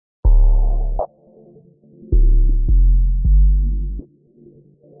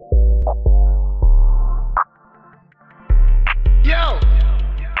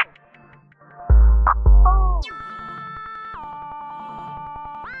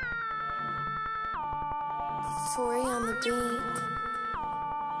Tori on the beat.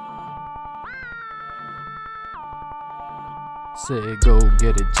 Said go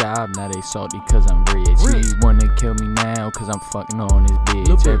get a job, now they salty cause I'm rich. She wanna kill me now cause I'm fucking on this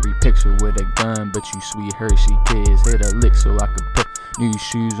bitch. Every picture with a gun, but you sweet Hershey kids. Hit a lick so I could put new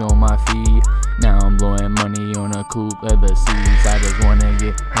shoes on my feet. Now I'm blowing money on a coupe leather seats. I just wanna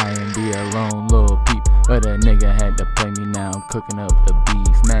get high and be alone, little peep. But a nigga had to play me now, I'm cooking up the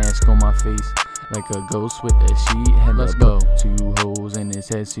beef. Mask on my face like a ghost with a sheet. Head let's go. 2 holes in his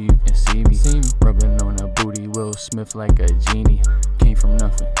head so you can see me. Rubbing on a booty, Will Smith like a genie. Came from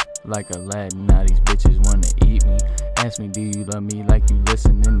nothing like Aladdin, now these bitches wanna eat me. Ask me, do you love me like you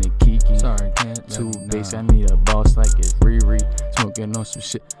listening to Kiki? Sorry, can't too base, I need a boss like it's Riri. Smoking on some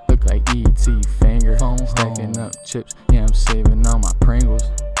shit, look like E.T. finger. Stacking up chips, yeah I'm saving all my Pringles.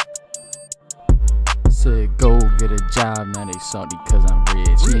 Said go get a job, now they salty cause I'm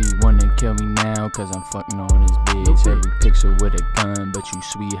rich. She wanna kill me now cause I'm fucking on this bitch. Every picture with a gun, but you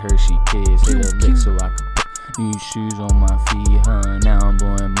sweet Hershey kids. Hit a lick so I could put new shoes on my feet, Now I'm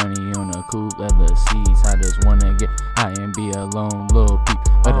blowing money on a coupe leather seats. I just wanna get high and be alone, little peep.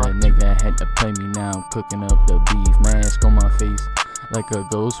 But a nigga had to play me now, I'm cooking up the beef. Mask on my face like a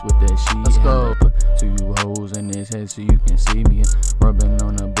ghost with that sheet. Let's go. Put 2 holes in his head so you can see me. Rubbing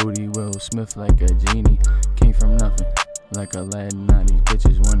on a booty, Will Smith like a genie. Came from nothing like Aladdin, now these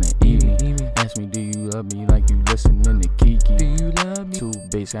bitches wanna eat me. Ask me, do you love me like you listening to Kiki? Do you love me? Too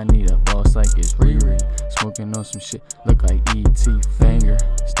basic, I need a boss like it's Riri. Smoking on some shit, look like E.T. finger.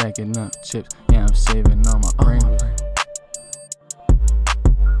 Stacking up chips, yeah I'm saving all my Pringles.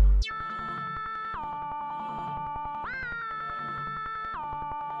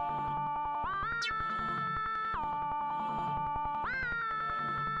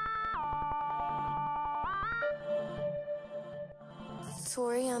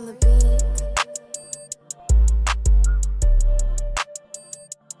 Tori on the beat.